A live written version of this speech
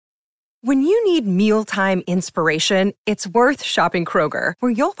When you need mealtime inspiration, it's worth shopping Kroger,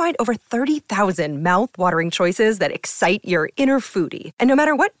 where you'll find over 30,000 mouth-watering choices that excite your inner foodie. And no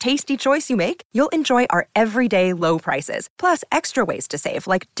matter what tasty choice you make, you'll enjoy our everyday low prices, plus extra ways to save,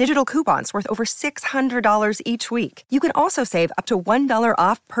 like digital coupons worth over $600 each week. You can also save up to $1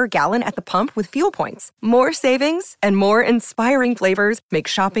 off per gallon at the pump with fuel points. More savings and more inspiring flavors make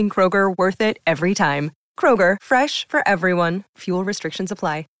shopping Kroger worth it every time. Kroger, fresh for everyone. Fuel restrictions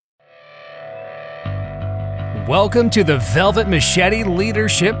apply. Welcome to the Velvet Machete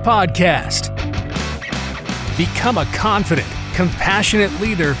Leadership Podcast. Become a confident, compassionate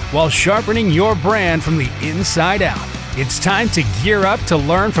leader while sharpening your brand from the inside out. It's time to gear up to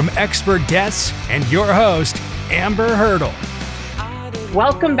learn from expert guests and your host, Amber Hurdle.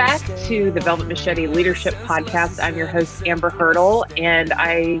 Welcome back to the Velvet Machete Leadership Podcast. I'm your host, Amber Hurdle, and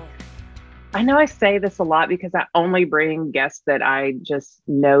I know I say this a lot because I only bring guests that I just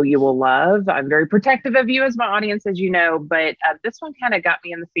know you will love. I'm very protective of you as my audience, as you know, but this one kind of got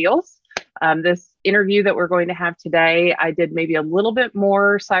me in the feels. This interview that we're going to have today, I did maybe a little bit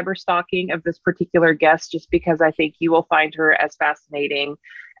more cyber stalking of this particular guest just because I think you will find her as fascinating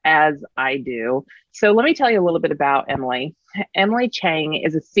as I do. So let me tell you a little bit about Emily. Emily Chang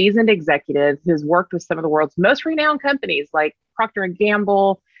is a seasoned executive who has worked with some of the world's most renowned companies like Procter &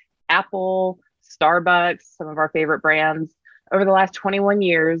 Gamble, Apple, Starbucks, some of our favorite brands. Over the last 21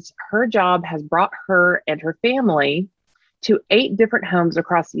 years, her job has brought her and her family to 8 different homes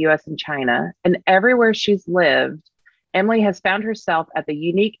across the US and China. And everywhere she's lived, Emily has found herself at the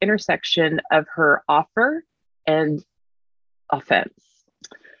unique intersection of her offer and offense.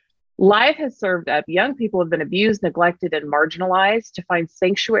 Life has served up young people who have been abused, neglected, and marginalized to find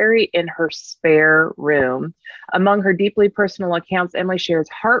sanctuary in her spare room. Among her deeply personal accounts, Emily shares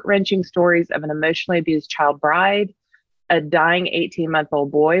heart-wrenching stories of an emotionally abused child bride, a dying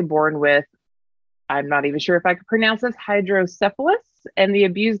 18-month-old boy born with, I'm not even sure if I could pronounce this, hydrocephalus, and the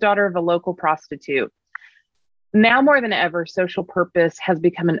abused daughter of a local prostitute. Now more than ever, social purpose has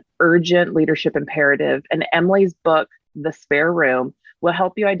become an urgent leadership imperative, and Emily's book, The Spare Room, will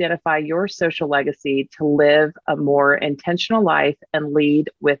help you identify your social legacy to live a more intentional life and lead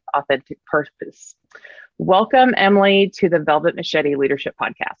with authentic purpose. Welcome, Emily, to the Velvet Machete Leadership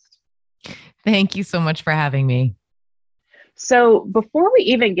Podcast. Thank you so much for having me. So before we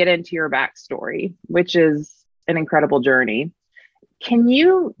even get into your backstory, which is an incredible journey, can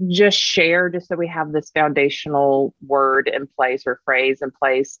you just share, just so we have this foundational word in place or phrase in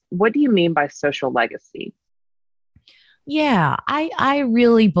place, what do you mean by social legacy? Yeah, I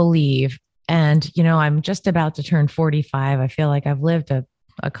really believe, and I'm just about to turn 45. I feel like I've lived a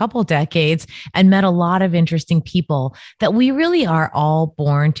couple decades and met a lot of interesting people, that we really are all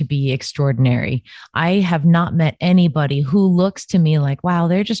born to be extraordinary. I have not met anybody who looks to me like, wow,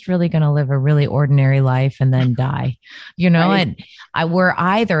 they're just really going to live a really ordinary life and then die, right. And we're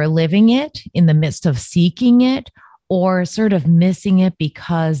either living it in the midst of seeking it, or sort of missing it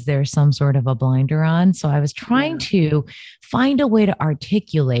because there's some sort of a blinder on. So I was trying to find a way to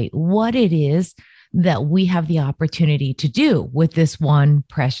articulate what it is that we have the opportunity to do with this one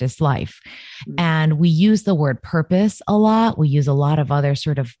precious life. And we use the word purpose a lot. We use a lot of other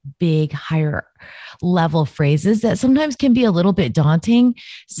sort of big, higher level phrases that sometimes can be a little bit daunting.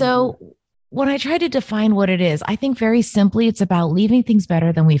 So when I try to define what it is, I think very simply, it's about leaving things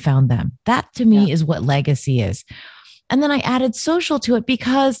better than we found them. That to me is what legacy is. And then I added social to it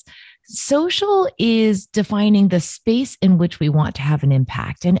because social is defining the space in which we want to have an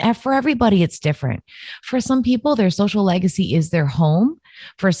impact. And for everybody, it's different. For some people, their social legacy is their home.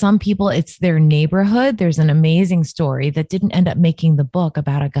 For some people, it's their neighborhood. There's an amazing story that didn't end up making the book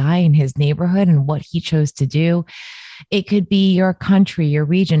about a guy in his neighborhood and what he chose to do. It could be your country, your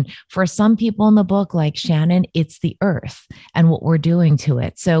region. For some people in the book, like Shannon, it's the earth and what we're doing to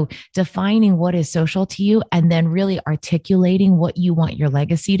it. So defining what is social to you and then really articulating what you want your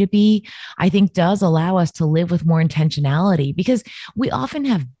legacy to be, I think does allow us to live with more intentionality, because we often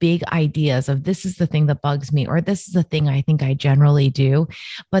have big ideas of this is the thing that bugs me, or this is the thing I think I generally do,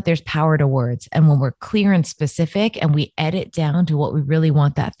 but there's power to words. And when we're clear and specific and we edit down to what we really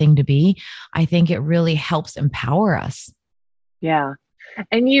want that thing to be, I think it really helps empower us. Yeah.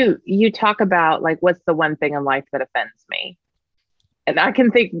 And you talk about like, what's the one thing in life that offends me? And I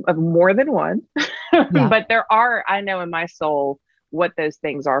can think of more than one, but there are, I know in my soul what those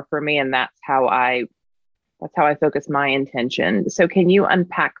things are for me. And that's how I focus my intention. So can you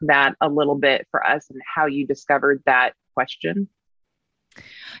unpack that a little bit for us and how you discovered that question?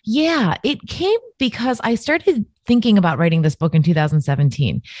 Yeah, it came because I started thinking about writing this book in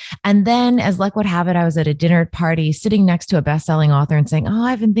 2017. And then, as luck would have it, I was at a dinner party sitting next to a best-selling author and saying, "Oh,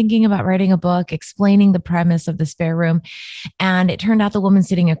 I've been thinking about writing a book, explaining the premise of the spare room." And it turned out the woman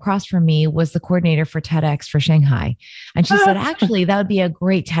sitting across from me was the coordinator for TEDx for Shanghai. And she said, "Actually, that would be a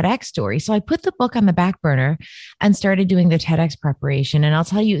great TEDx story." So I put the book on the back burner and started doing the TEDx preparation. And I'll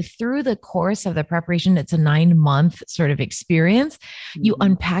tell you, through the course of the preparation, it's a 9-month sort of experience. You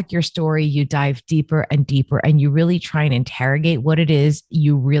unpack your story, you dive deeper and deeper, and you really try and interrogate what it is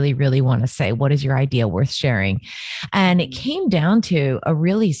you really, really want to say. What is your idea worth sharing? And it came down to a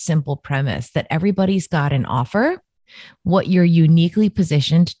really simple premise that everybody's got an offer, what you're uniquely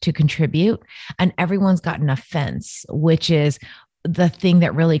positioned to contribute, and everyone's got an offense, which is the thing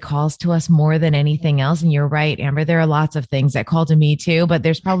that really calls to us more than anything else. And you're right, Amber, there are lots of things that call to me too, but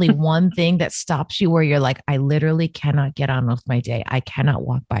there's probably one thing that stops you where you're like, I literally cannot get on with my day. I cannot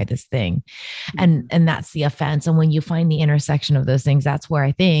walk by this thing. And that's the offense. And when you find the intersection of those things, that's where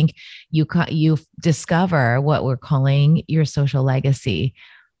I think you discover what we're calling your social legacy.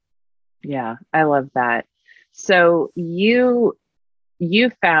 Yeah, I love that. So you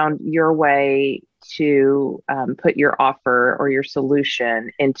found your way to put your offer or your solution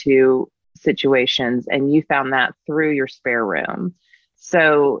into situations, and you found that through your spare room.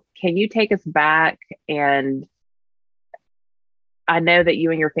 So can you take us back? And I know that you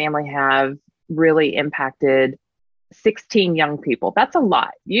and your family have really impacted 16 young people. That's a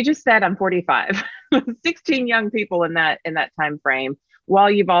lot. You just said I'm 45. 16 young people in that time frame, while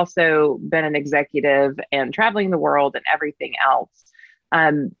you've also been an executive and traveling the world and everything else.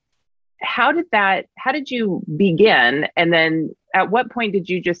 How did you begin? And then at what point did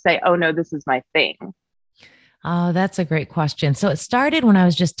you just say, "Oh no, this is my thing"? Oh, that's a great question. So it started when I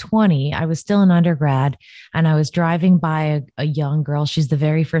was just 20. I was still an undergrad and I was driving by a young girl. She's the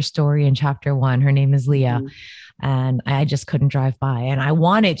very first story in chapter 1. Her name is Leah. And I just couldn't drive by, and I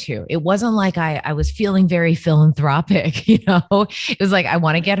wanted to. It wasn't like I was feeling very philanthropic, It was like, I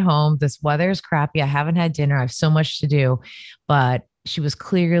want to get home. This weather is crappy. I haven't had dinner. I have so much to do. But she was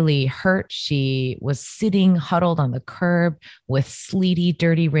clearly hurt. She was sitting huddled on the curb with sleety,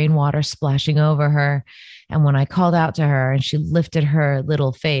 dirty rainwater splashing over her. And when I called out to her and she lifted her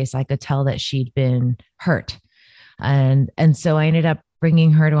little face, I could tell that she'd been hurt. And so I ended up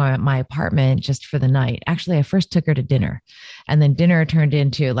bringing her to my apartment just for the night. Actually, I first took her to dinner, and then dinner turned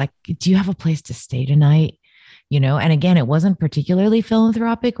into like, "Do you have a place to stay tonight?" And again, it wasn't particularly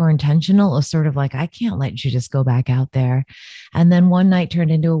philanthropic or intentional. It was sort of like, I can't let you just go back out there. And then one night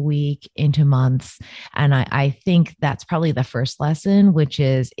turned into a week, into months. And I think that's probably the first lesson, which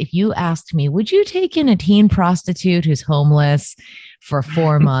is, if you asked me, would you take in a teen prostitute who's homeless for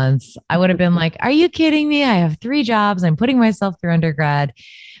 4 months? I would have been like, are you kidding me? I have 3 jobs. I'm putting myself through undergrad.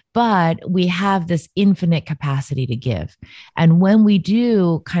 But we have this infinite capacity to give. And when we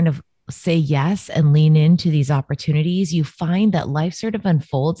do kind of say yes and lean into these opportunities, you find that life sort of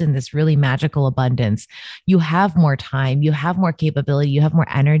unfolds in this really magical abundance. You have more time, you have more capability, you have more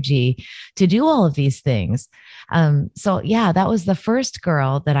energy to do all of these things. So yeah, that was the first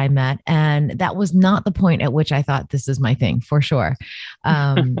girl that I met. And that was not the point at which I thought, this is my thing for sure.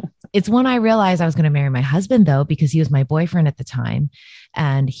 It's when I realized I was going to marry my husband, though, because he was my boyfriend at the time.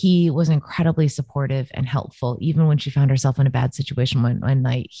 And he was incredibly supportive and helpful. Even when she found herself in a bad situation one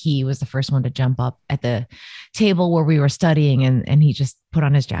night, he was the first one to jump up at the table where we were studying. And he just put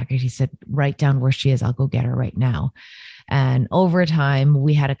on his jacket. He said, "Write down where she is. I'll go get her right now." And over time,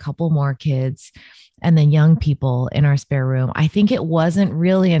 we had a couple more kids and then young people in our spare room. I think it wasn't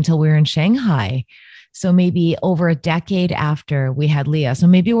really until we were in Shanghai, so maybe over a decade after we had Leah. So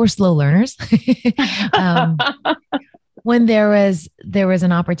maybe we're slow learners. When there was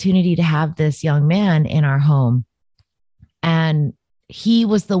an opportunity to have this young man in our home, and he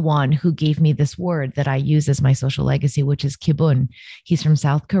was the one who gave me this word that I use as my social legacy, which is kibun. He's from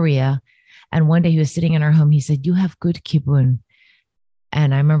South Korea. And one day he was sitting in our home. He said, "You have good kibun."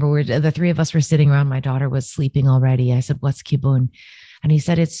 And I remember the 3 of us were sitting around. My daughter was sleeping already. I said, "What's kibun?" And he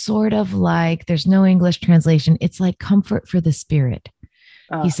said, "It's sort of like," there's no English translation, "it's like comfort for the spirit."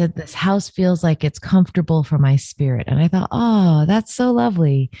 He said, "This house feels like it's comfortable for my spirit." And I thought, oh, that's so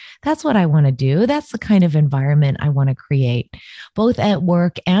lovely. That's what I want to do. That's the kind of environment I want to create, both at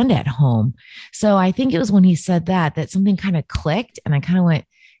work and at home. So I think it was when he said that something kind of clicked, and I kind of went,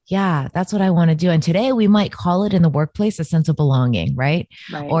 yeah, that's what I want to do. And today we might call it in the workplace a sense of belonging, right?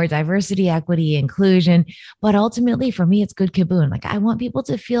 Or diversity, equity, inclusion. But ultimately for me, it's good kibun. Like, I want people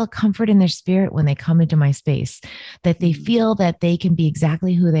to feel comfort in their spirit when they come into my space, that they feel that they can be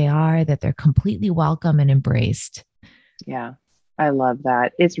exactly who they are, that they're completely welcome and embraced. Yeah, I love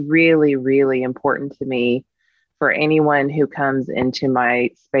that. It's really, really important to me for anyone who comes into my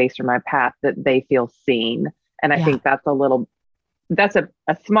space or my path that they feel seen. And I think that's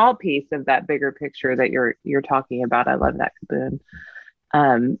a small piece of that bigger picture that you're talking about. I love that,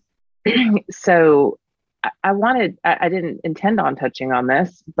 Kaboom. So I didn't intend on touching on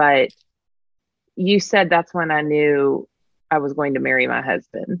this, but you said that's when I knew I was going to marry my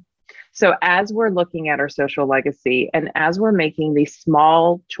husband. So as we're looking at our social legacy and as we're making these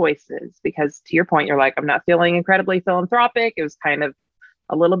small choices, because to your point, you're like, I'm not feeling incredibly philanthropic. It was kind of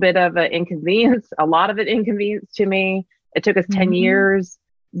a little bit of an inconvenience, a lot of it inconvenience to me. It took us 10 years,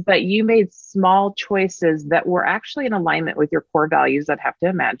 but you made small choices that were actually in alignment with your core values, I'd have to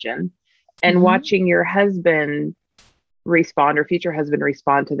imagine. And watching your husband respond or future husband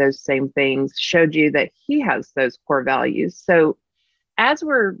respond to those same things showed you that he has those core values. So as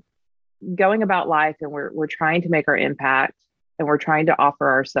we're going about life and we're trying to make our impact and we're trying to offer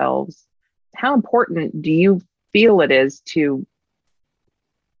ourselves, how important do you feel it is to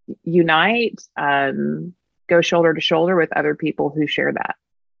unite, go shoulder to shoulder with other people who share that?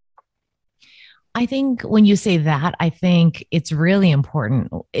 I think when you say that, I think it's really important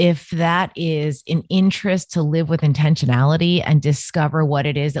if that is an interest to live with intentionality and discover what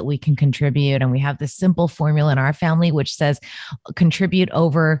it is that we can contribute. And we have this simple formula in our family, which says contribute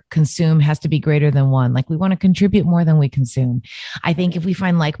over consume has to be greater than one. Like we want to contribute more than we consume. I think if we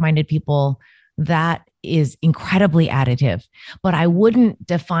find like-minded people, that is incredibly additive, but I wouldn't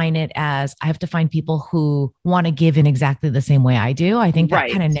define it as I have to find people who want to give in exactly the same way I do. I think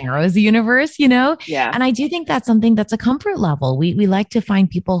that kind of narrows the universe, you know? Yeah. And I do think that's something that's a comfort level. We like to find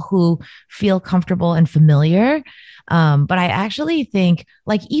people who feel comfortable and familiar. But I actually think,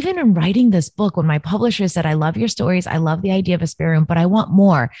 like, even in writing this book, when my publisher said, I love your stories, I love the idea of a spare room, but I want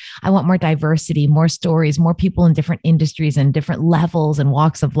more. I want more diversity, more stories, more people in different industries and different levels and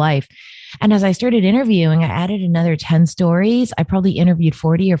walks of life. And as I started interviewing, I added another 10 stories. I probably interviewed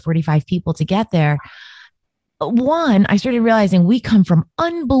 40 or 45 people to get there. One, I started realizing we come from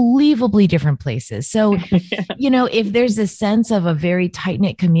unbelievably different places. So, you know, if there's a sense of a very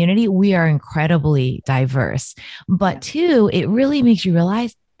tight-knit community, we are incredibly diverse. But two, it really makes you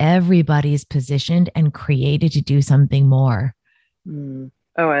realize everybody's positioned and created to do something more.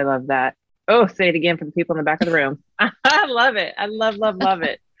 Oh, I love that. Oh, say it again for the people in the back of the room. I love it. I love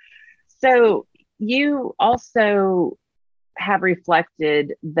it. So you also have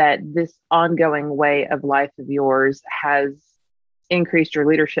reflected that this ongoing way of life of yours has increased your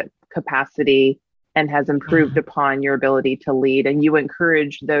leadership capacity and has improved upon your ability to lead. And you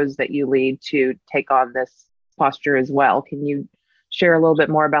encourage those that you lead to take on this posture as well. Can you share a little bit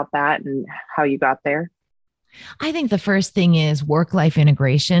more about that and how you got there? I think the first thing is work-life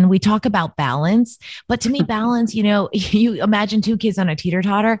integration. We talk about balance, but to me, balance, you know, you imagine two kids on a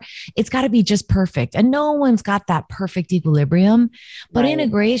teeter-totter, it's got to be just perfect. And no one's got that perfect equilibrium, but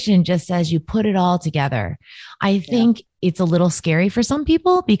integration just says you put it all together. I think it's a little scary for some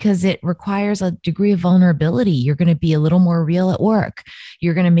people because it requires a degree of vulnerability. You're going to be a little more real at work.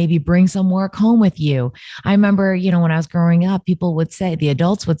 You're going to maybe bring some work home with you. I remember, you know, when I was growing up, people would say, the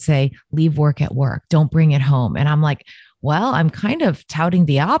adults would say, leave work at work, don't bring it home. And I'm like, well, I'm kind of touting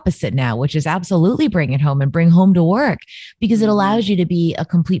the opposite now, which is absolutely bring it home and bring home to work because it allows you to be a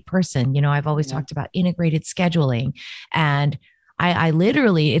complete person. You know, I've always talked about integrated scheduling, and I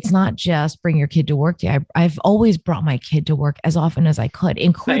literally, it's not just bring your kid to work day. I've always brought my kid to work as often as I could,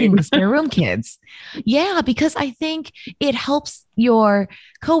 including the spare room kids. Yeah, because I think it helps your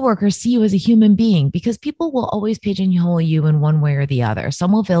coworkers see you as a human being, because people will always pigeonhole you in one way or the other.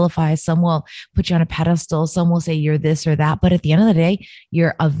 Some will vilify, some will put you on a pedestal, some will say you're this or that. But at the end of the day,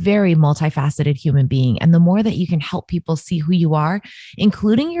 you're a very multifaceted human being. And the more that you can help people see who you are,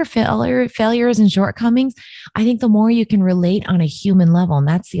 including your failures and shortcomings, I think the more you can relate on a human level. And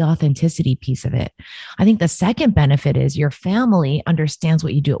that's the authenticity piece of it. I think the second benefit is your family understands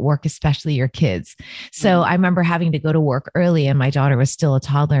what you do at work, especially your kids. So I remember having to go to work early and my daughter was still a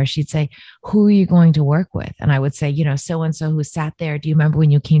toddler. She'd say, who are you going to work with? And I would say, you know, so-and-so who sat there. Do you remember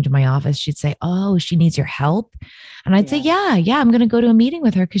when you came to my office? She'd say, oh, she needs your help. And I'd say, yeah, I'm going to go to a meeting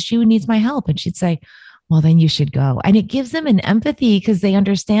with her because she needs my help. And she'd say, well, then you should go. And it gives them an empathy because they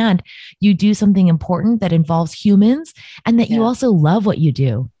understand you do something important that involves humans and that you also love what you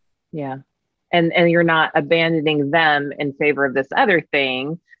do. Yeah. And you're not abandoning them in favor of this other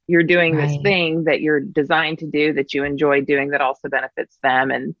thing. You're doing this thing that you're designed to do, that you enjoy doing, that also benefits them.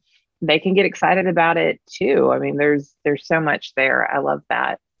 And they can get excited about it too. I mean, there's so much there. I love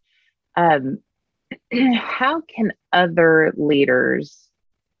that. How can other leaders,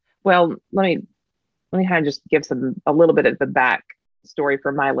 well, let me kind of just give a little bit of the story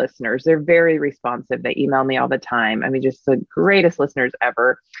for my listeners. They're very responsive. They email me all the time. I mean, just the greatest listeners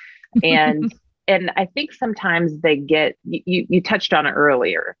ever. And and I think sometimes they get, you touched on it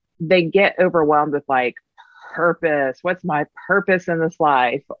earlier, they get overwhelmed with like purpose. What's my purpose in this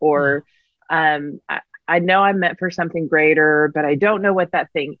life? Or I know I'm meant for something greater, but I don't know what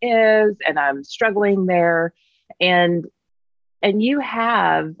that thing is, and I'm struggling there. And you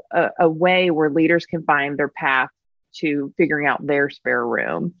have a way where leaders can find their path to figuring out their spare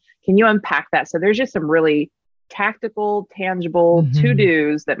room. Can you unpack that? So there's just some really tactical, tangible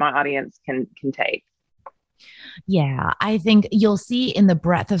to-dos that my audience can take. Yeah, I think you'll see in the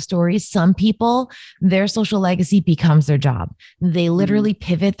breadth of stories, some people, their social legacy becomes their job. They literally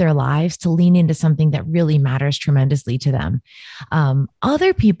pivot their lives to lean into something that really matters tremendously to them.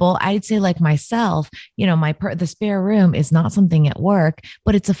 Other people, I'd say like myself, you know, the spare room is not something at work,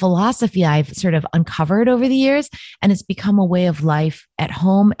 but it's a philosophy I've sort of uncovered over the years, and it's become a way of life at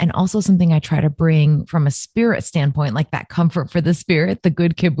home, and also something I try to bring from a spirit standpoint, like that comfort for the spirit, the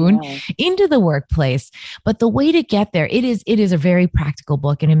good kibun, into the workplace. But the way to get there, it is a very practical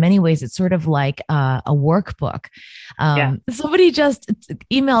book. And in many ways, it's sort of like a workbook. Somebody just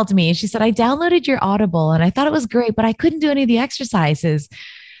emailed me and she said, I downloaded your Audible and I thought it was great, but I couldn't do any of the exercises.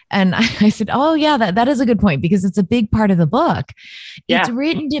 And I said, oh yeah, that is a good point, because it's a big part of the book. It's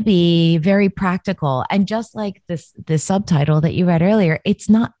written to be very practical. And just like this subtitle that you read earlier, it's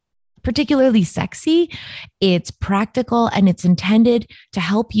not particularly sexy. It's practical, and it's intended to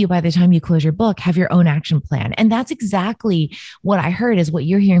help you by the time you close your book, have your own action plan. And that's exactly what I heard is what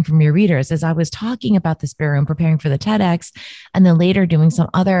you're hearing from your readers. As I was talking about the spare room, preparing for the TEDx, and then later doing some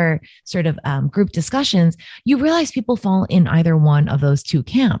other sort of group discussions, you realize people fall in either one of those two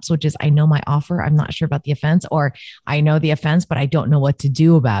camps, which is, I know my offer, I'm not sure about the offense, or I know the offense, but I don't know what to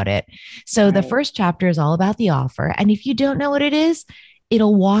do about it. So the first chapter is all about the offer. And if you don't know what it is,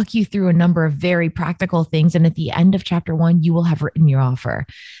 it'll walk you through a number of very practical things. And at the end of chapter 1, you will have written your offer.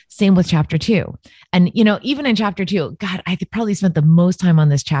 Same with chapter 2. And, you know, even in chapter 2, God, I probably spent the most time on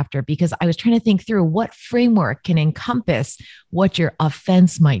this chapter because I was trying to think through what framework can encompass what your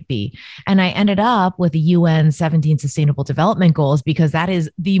offense might be. And I ended up with the UN 17 Sustainable Development Goals because that is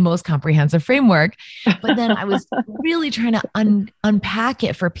the most comprehensive framework. But then I was really trying to unpack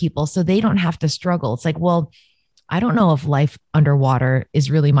it for people so they don't have to struggle. It's like, well, I don't know if life underwater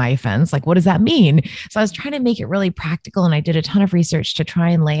is really my offense. Like, what does that mean? So I was trying to make it really practical. And I did a ton of research to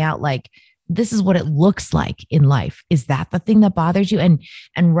try and lay out, like, this is what it looks like in life. Is that the thing that bothers you?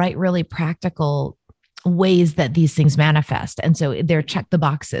 And write really practical ways that these things manifest. And so they're check the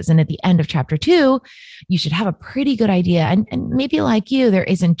boxes. And at the end of chapter 2, you should have a pretty good idea. And maybe like you, there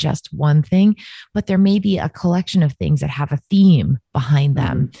isn't just one thing, but there may be a collection of things that have a theme behind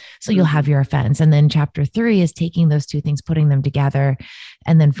them. So you'll have your offense. And then chapter 3 is taking those two things, putting them together,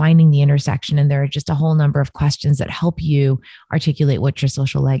 and then finding the intersection. And there are just a whole number of questions that help you articulate what your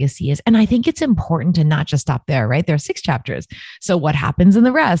social legacy is. And I think it's important to not just stop there, right? There are 6 chapters. So what happens in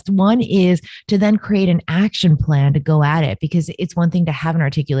the rest? One is to then create an action plan to go at it, because it's one thing to have an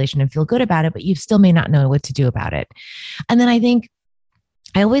articulation and feel good about it, but you still may not know what to do about it. And then I think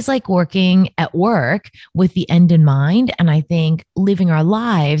I always like working at work with the end in mind. And I think living our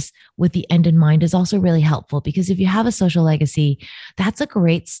lives with the end in mind is also really helpful, because if you have a social legacy, that's a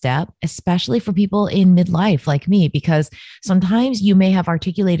great step, especially for people in midlife like me, because sometimes you may have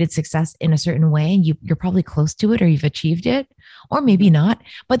articulated success in a certain way and you're probably close to it, or you've achieved it, or maybe not.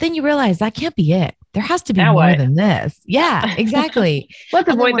 But then you realize that can't be it. There has to be more than this. Yeah, exactly. Let's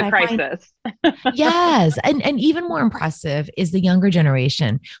avoid the crisis. Yes. And even more impressive is the younger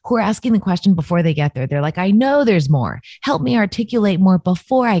generation who are asking the question before they get there. They're like, I know there's more. Help me articulate more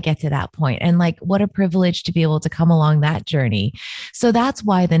before I get to that point. And like, what a privilege to be able to come along that journey. So that's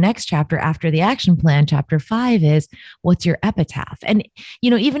why the next chapter after the action plan, chapter 5, is what's your epitaph? And,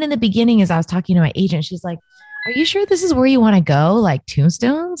 you know, even in the beginning, as I was talking to my agent, she's like, are you sure this is where you want to go? Like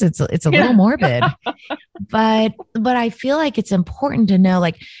tombstones? It's a little morbid, but I feel like it's important to know,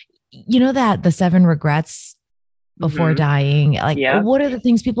 like, you know, that the 7 regrets before dying, like what are the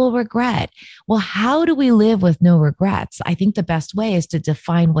things people regret? Well, how do we live with no regrets? I think the best way is to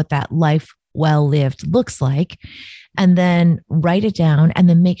define what that life well lived looks like, and then write it down, and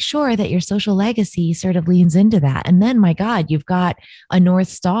then make sure that your social legacy sort of leans into that. And then, my God, you've got a North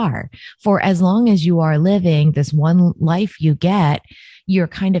Star for as long as you are living this one life you get, you're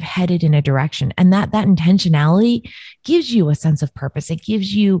kind of headed in a direction. And that intentionality gives you a sense of purpose. It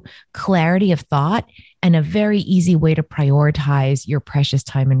gives you clarity of thought and a very easy way to prioritize your precious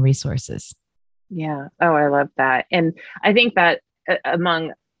time and resources. Yeah. Oh, I love that. And I think that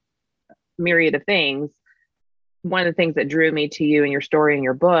among myriad of things, one of the things that drew me to you and your story and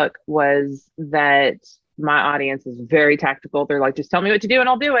your book was that my audience is very tactical. They're like, just tell me what to do and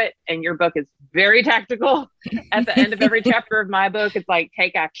I'll do it. And your book is very tactical. At the end of every chapter of my book, it's like,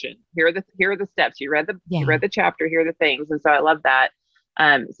 take action. Here are the steps. You read the chapter, here are the things. And so I love that.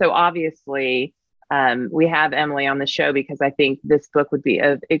 So obviously, we have Emily on the show because I think this book would be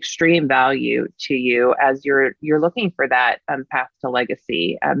of extreme value to you as you're looking for that path to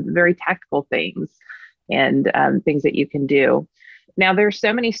legacy, very tactical things and things that you can do. Now, there's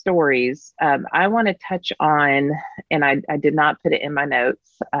so many stories I want to touch on, and I did not put it in my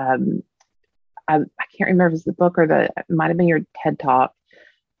notes. I can't remember if it's the book or it might have been your TED Talk.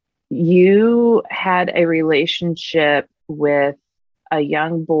 You had a relationship with a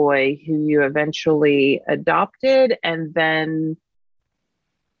young boy who you eventually adopted, and then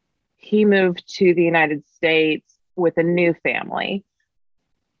he moved to the United States with a new family.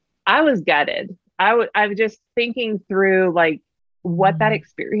 I was gutted. I was just thinking through like what that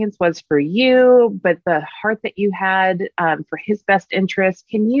experience was for you, but the heart that you had for his best interest.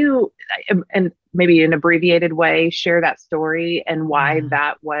 Can you, and maybe in an abbreviated way, share that story and why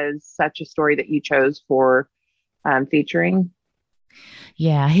that was such a story that you chose for featuring?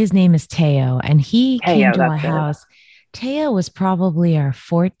 Yeah, his name is Teo, and he came to our house. Teo was probably our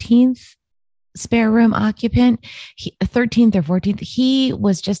 14th spare room occupant, 13th or 14th. He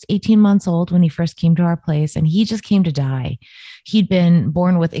was just 18 months old when he first came to our place, and he just came to die. He'd been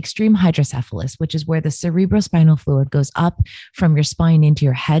born with extreme hydrocephalus, which is where the cerebrospinal fluid goes up from your spine into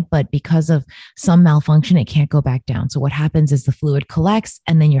your head. But because of some malfunction, it can't go back down. So what happens is the fluid collects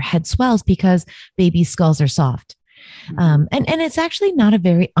and then your head swells because baby skulls are soft. And it's actually not a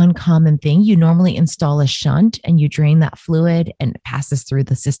very uncommon thing. You normally install a shunt and you drain that fluid and it passes through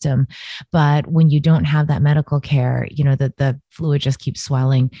the system. But when you don't have that medical care, the fluid just keeps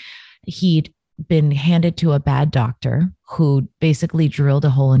swelling. He'd been handed to a bad doctor who basically drilled a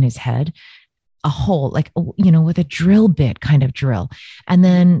hole in his head, a hole like, with a drill bit kind of drill. And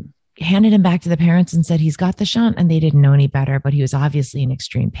then handed him back to the parents and said he's got the shunt, and they didn't know any better, but he was obviously in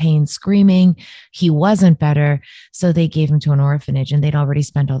extreme pain, screaming. He wasn't better. So they gave him to an orphanage, and they'd already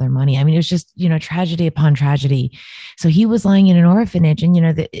spent all their money. I mean, it was just, tragedy upon tragedy. So he was lying in an orphanage,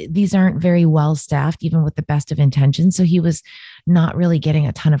 and, these aren't very well staffed, even with the best of intentions. So he was not really getting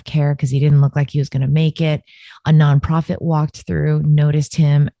a ton of care because he didn't look like he was going to make it. A nonprofit walked through, noticed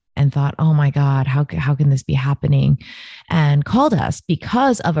him, and thought, oh my God, how can this be happening? And called us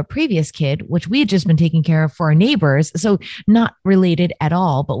because of a previous kid, which we had just been taking care of for our neighbors. So not related at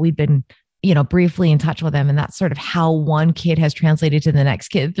all, but we'd been, briefly in touch with them. And that's sort of how one kid has translated to the next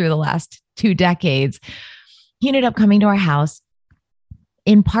kid through the last 2 decades. He ended up coming to our house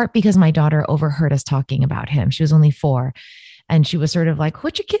in part because my daughter overheard us talking about him. She was only 4. And she was sort of like,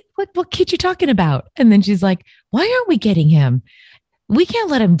 what kid you talking about? And then she's like, why aren't we getting him? We can't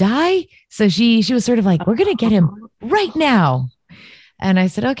let him die. So she was sort of like, we're going to get him right now. And I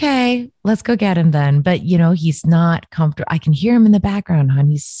said, okay, let's go get him then. But, he's not comfortable. I can hear him in the background, hon.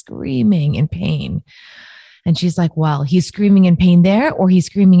 He's screaming in pain. And she's like, well, he's screaming in pain there, or he's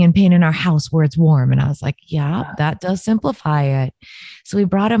screaming in pain in our house where it's warm. And I was like, yeah, that does simplify it. So we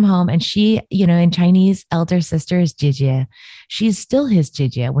brought him home, and she, in Chinese, elder sister is Jijie. She's still his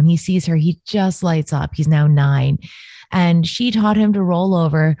Jijie. When he sees her, he just lights up. He's now 9. And she taught him to roll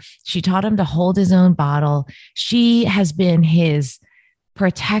over. She taught him to hold his own bottle. She has been his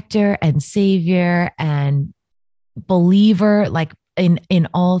protector and savior and believer, like in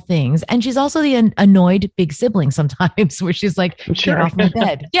all things. And she's also the annoyed big sibling sometimes, where she's like, get off my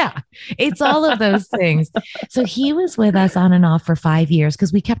bed. Yeah, it's all of those things. So he was with us on and off for 5 years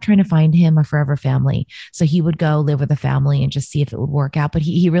because we kept trying to find him a forever family. So he would go live with a family and just see if it would work out. But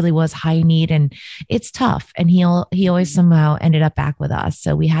he really was high need, and it's tough. And he always somehow ended up back with us.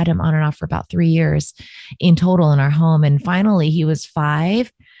 So we had him on and off for about 3 years in total in our home. And finally he was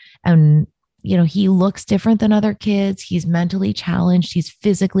 5, and he looks different than other kids. He's mentally challenged. He's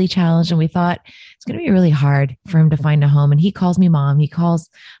physically challenged. And we thought it's going to be really hard for him to find a home. And he calls me mom. He calls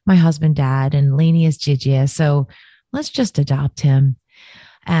my husband dad, and Lainey is Jijie. So let's just adopt him.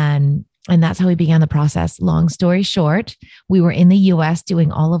 And that's how we began the process. Long story short, we were in the US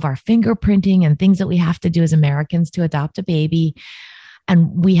doing all of our fingerprinting and things that we have to do as Americans to adopt a baby.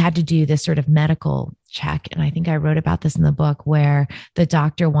 And we had to do this sort of medical check. And I think I wrote about this in the book, where the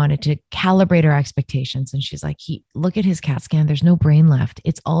doctor wanted to calibrate our expectations. And she's like, look at his CAT scan. There's no brain left.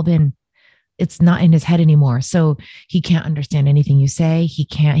 It's not in his head anymore. So he can't understand anything you say.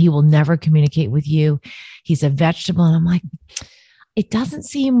 He will never communicate with you. He's a vegetable. And I'm like, it doesn't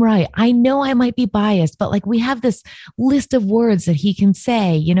seem right. I know I might be biased, but like we have this list of words that he can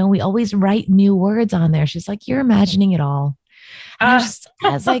say. We always write new words on there. She's like, you're imagining it all. And I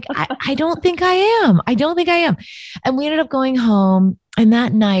was like, I don't think I am. I don't think I am. And we ended up going home. And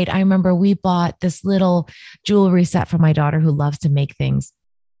that night, I remember we bought this little jewelry set for my daughter who loves to make things.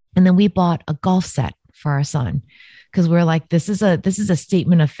 And then we bought a golf set for our son because we're like, this is a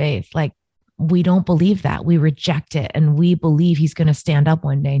statement of faith. Like, we don't believe that. We reject it. And we believe he's going to stand up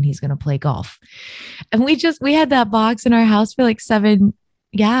one day and he's going to play golf. And we had that box in our house for like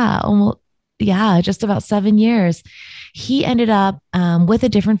just about 7 years. He ended up with a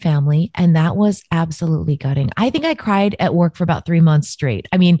different family, and that was absolutely gutting. I think I cried at work for about 3 months straight.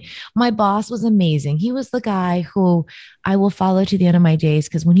 I mean, my boss was amazing. He was the guy who I will follow to the end of my days,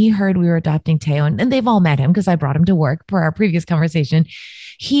 because when he heard we were adopting Teo, and they've all met him because I brought him to work per our previous conversation,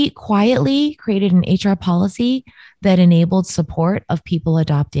 he quietly created an HR policy that enabled support of people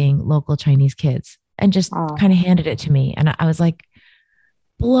adopting local Chinese kids and just kind of handed it to me. And I was like,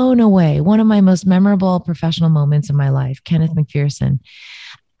 blown away. One of my most memorable professional moments in my life, Kenneth McPherson.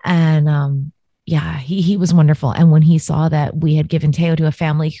 And he was wonderful. And when he saw that we had given Teo to a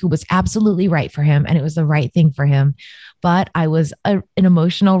family who was absolutely right for him, and it was the right thing for him, but I was an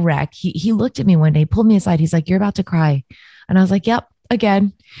emotional wreck. He looked at me one day, pulled me aside. He's like, you're about to cry. And I was like, yep,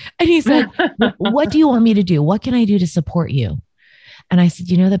 again. And he said, what do you want me to do? What can I do to support you? And I said,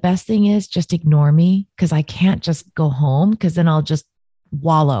 the best thing is just ignore me, because I can't just go home, because then I'll just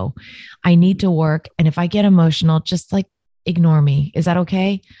wallow. I need to work. And if I get emotional, just like ignore me. Is that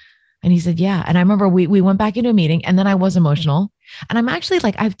okay? And he said, yeah. And I remember we went back into a meeting, and then I was emotional, and I'm actually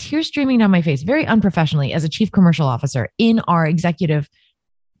like, I have tears streaming down my face, very unprofessionally, as a chief commercial officer in our executive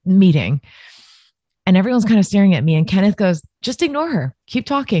meeting. And everyone's kind of staring at me, and Kenneth goes, just ignore her, keep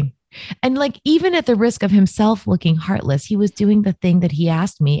talking. And like, even at the risk of himself looking heartless, he was doing the thing that he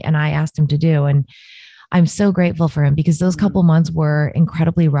asked me and I asked him to do. And I'm so grateful for him, because those couple months were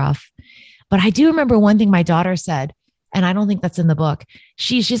incredibly rough. But I do remember one thing my daughter said, and I don't think that's in the book.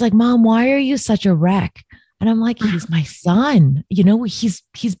 She's like, Mom, why are you such a wreck? And I'm like, he's my son.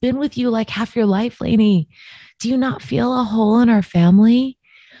 He's been with you like half your life, Lainey. Do you not feel a hole in our family?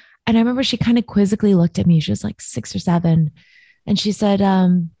 And I remember she kind of quizzically looked at me. She was like 6 or 7. And she said,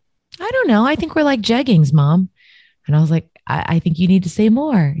 I don't know. I think we're like jeggings, Mom. And I was like, I think you need to say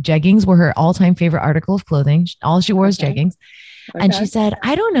more. Jeggings were her all-time favorite article of clothing. All she wore was jeggings. Okay. And she said,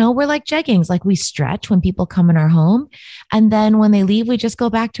 I don't know. We're like jeggings. Like, we stretch when people come in our home. And then when they leave, we just go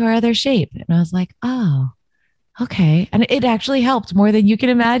back to our other shape. And I was like, oh, okay. And it actually helped more than you can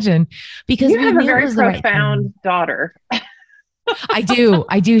imagine, because you have a very profound daughter. I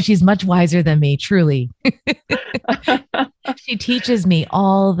do. She's much wiser than me, truly. She teaches me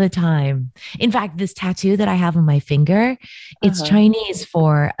all the time. In fact, this tattoo that I have on my finger, it's Chinese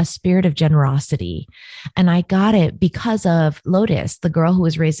for a spirit of generosity. And I got it because of Lotus, the girl who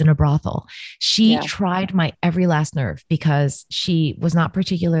was raised in a brothel. She tried my every last nerve, because she was not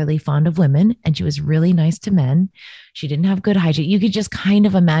particularly fond of women, and she was really nice to men. She didn't have good hygiene. You could just kind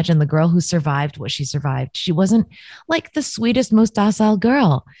of imagine the girl who survived what she survived. She wasn't like the sweetest, most docile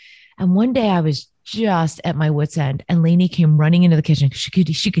girl. And one day I was just at my wit's end, and Lainey came running into the kitchen.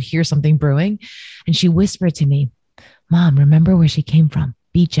 She could hear something brewing, and she whispered to me, Mom, remember where she came from.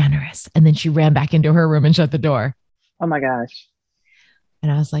 Be generous. And then she ran back into her room and shut the door. Oh my gosh.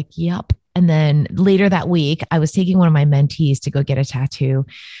 And I was like, yep. And then later that week, I was taking one of my mentees to go get a tattoo,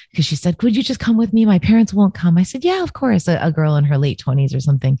 because she said, could you just come with me? My parents won't come. I said, yeah, of course. A girl in her late 20s or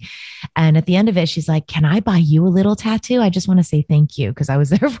something. And at the end of it, she's like, can I buy you a little tattoo? I just want to say thank you, because I was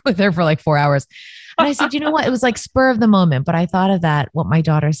there with her for like 4 hours. And I said, you know what? It was like spur of the moment. But I thought of that, what my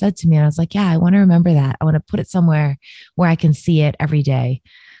daughter said to me. And I was like, yeah, I want to remember that. I want to put it somewhere where I can see it every day.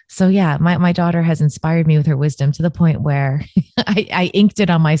 So yeah, my daughter has inspired me with her wisdom to the point where I inked it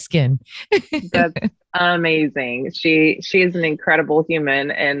on my skin. That's amazing. She is an incredible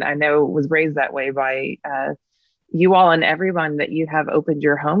human, and I know was raised that way by you all, and everyone that you have opened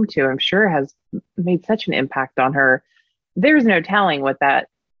your home to, I'm sure has made such an impact on her. There's no telling what that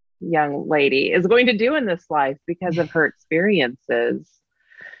young lady is going to do in this life because of her experiences.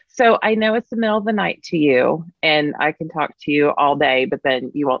 So I know it's the middle of the night to you, and I can talk to you all day, but then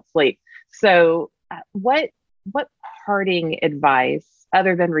you won't sleep. So what parting advice,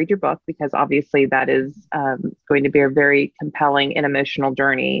 other than read your book, because obviously that is going to be a very compelling and emotional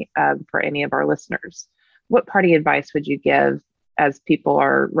journey for any of our listeners. What parting advice would you give as people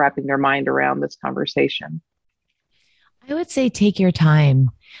are wrapping their mind around this conversation? I would say take your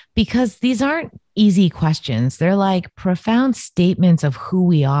time, because these aren't easy questions. They're like profound statements of who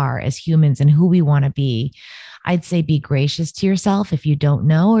we are as humans and who we want to be. I'd say be gracious to yourself if you don't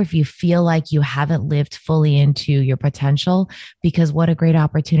know, or if you feel like you haven't lived fully into your potential, because what a great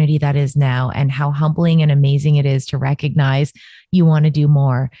opportunity that is now, and how humbling and amazing it is to recognize you want to do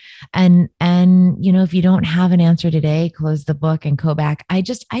more. And, if you don't have an answer today, close the book and go back. I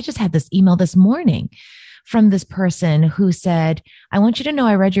just had this email this morning from this person who said, I want you to know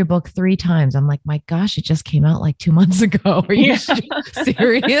I read your book 3 times. I'm like, my gosh, it just came out like 2 months ago. Are you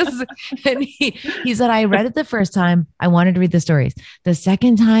serious? And he said, I read it the first time. I wanted to read the stories. The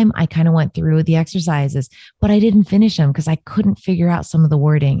second time, I kind of went through the exercises, but I didn't finish them because I couldn't figure out some of the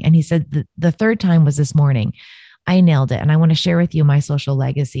wording. And he said, the third time was this morning. I nailed it. And I want to share with you my social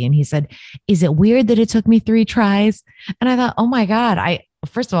legacy. And he said, is it weird that it took me 3 tries? And I thought, oh my God,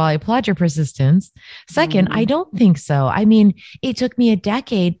 first of all, I applaud your persistence. Second, I don't think so. I mean, it took me a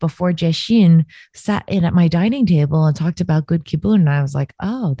decade before Jeshin sat in at my dining table and talked about good kibun. And I was like,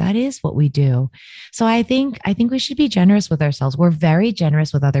 oh, that is what we do. So I think we should be generous with ourselves. We're very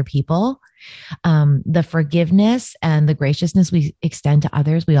generous with other people. The forgiveness and the graciousness we extend to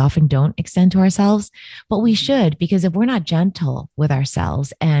others, we often don't extend to ourselves, but we should, because if we're not gentle with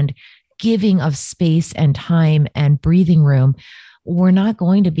ourselves and giving of space and time and breathing room, we're not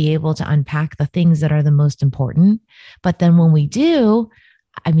going to be able to unpack the things that are the most important. But then when we do,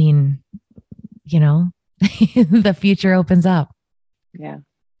 I mean, the future opens up. Yeah.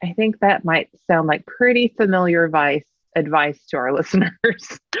 I think that might sound like pretty familiar advice to our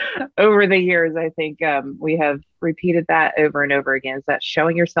listeners over the years. I think we have repeated that over and over again. Is that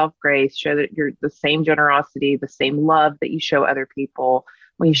showing yourself grace, show that you're the same generosity, the same love that you show other people.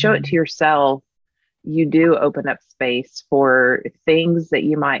 When you show it to yourself, you do open up space for things that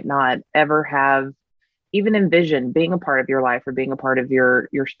you might not ever have even envisioned being a part of your life or being a part of your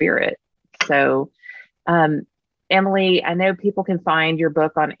spirit. So, Emily, I know people can find your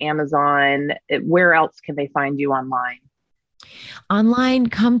book on Amazon. Where else can they find you online? Online,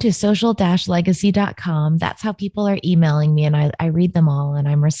 come to social-legacy.com. That's how people are emailing me, and I read them all and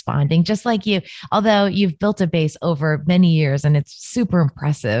I'm responding just like you, although you've built a base over many years and it's super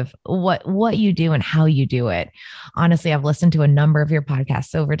impressive what you do and how you do it. Honestly, I've listened to a number of your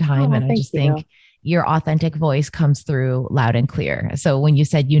podcasts over time, and I just think your authentic voice comes through loud and clear. So when you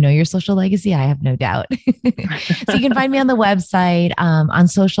said, your social legacy, I have no doubt. So you can find me on the website, on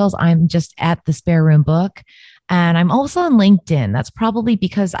socials. I'm just at The Spare Room Book. And I'm also on LinkedIn. That's probably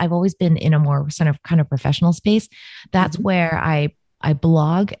because I've always been in a more kind of professional space. That's where I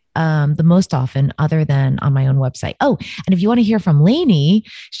blog the most often, other than on my own website. Oh, and if you want to hear from Lainey,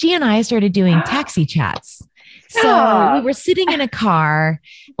 she and I started doing taxi chats. So we were sitting in a car.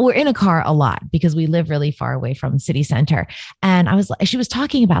 We're in a car a lot because we live really far away from city center. And she was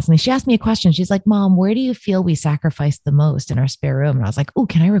talking about something. She asked me a question. She's like, Mom, where do you feel we sacrifice the most in our spare room? And I was like, oh,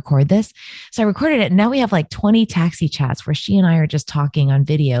 can I record this? So I recorded it. And now we have like 20 taxi chats where she and I are just talking on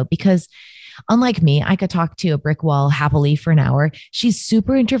video, because unlike me, I could talk to a brick wall happily for an hour. She's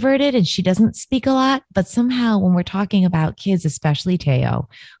super introverted and she doesn't speak a lot, but somehow when we're talking about kids, especially Teo,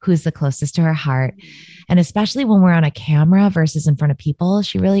 who's the closest to her heart, and especially when we're on a camera versus in front of people,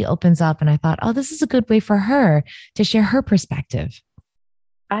 she really opens up. And I thought, oh, this is a good way for her to share her perspective.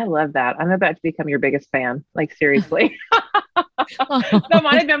 I love that. I'm about to become your biggest fan. Like, seriously. That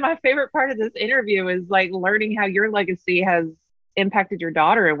might have been my favorite part of this interview, is like learning how your legacy has impacted your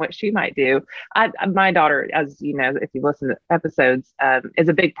daughter and what she might do. My daughter, as you know, if you listen to episodes, is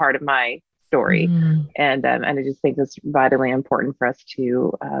a big part of my story. And I just think it's vitally important for us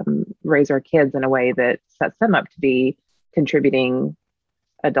to raise our kids in a way that sets them up to be contributing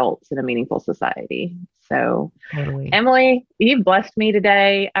adults in a meaningful society. So, totally. Emily, you've blessed me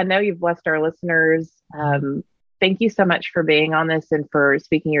today. I know you've blessed our listeners. Thank you so much for being on this and for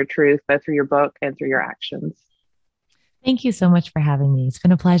speaking your truth, both through your book and through your actions. Thank you so much for having me. It's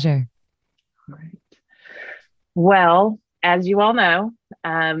been a pleasure. All right. Well, as you all know,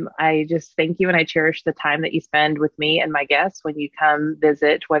 I just thank you, and I cherish the time that you spend with me and my guests when you come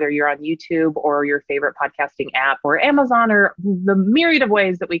visit, whether you're on YouTube or your favorite podcasting app or Amazon or the myriad of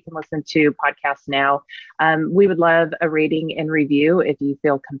ways that we can listen to podcasts now. We would love a rating and review if you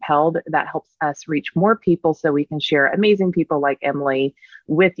feel compelled. That helps us reach more people so we can share amazing people like Emily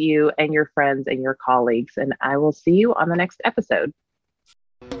with you and your friends and your colleagues. And I will see you on the next episode.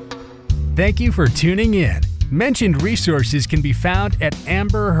 Thank you for tuning in. Mentioned resources can be found at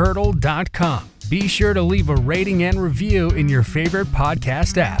amberhurdle.com. Be sure to leave a rating and review in your favorite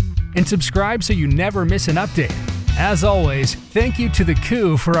podcast app and subscribe so you never miss an update. As always, thank you to The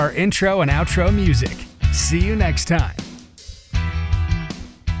Coup for our intro and outro music. See you next time.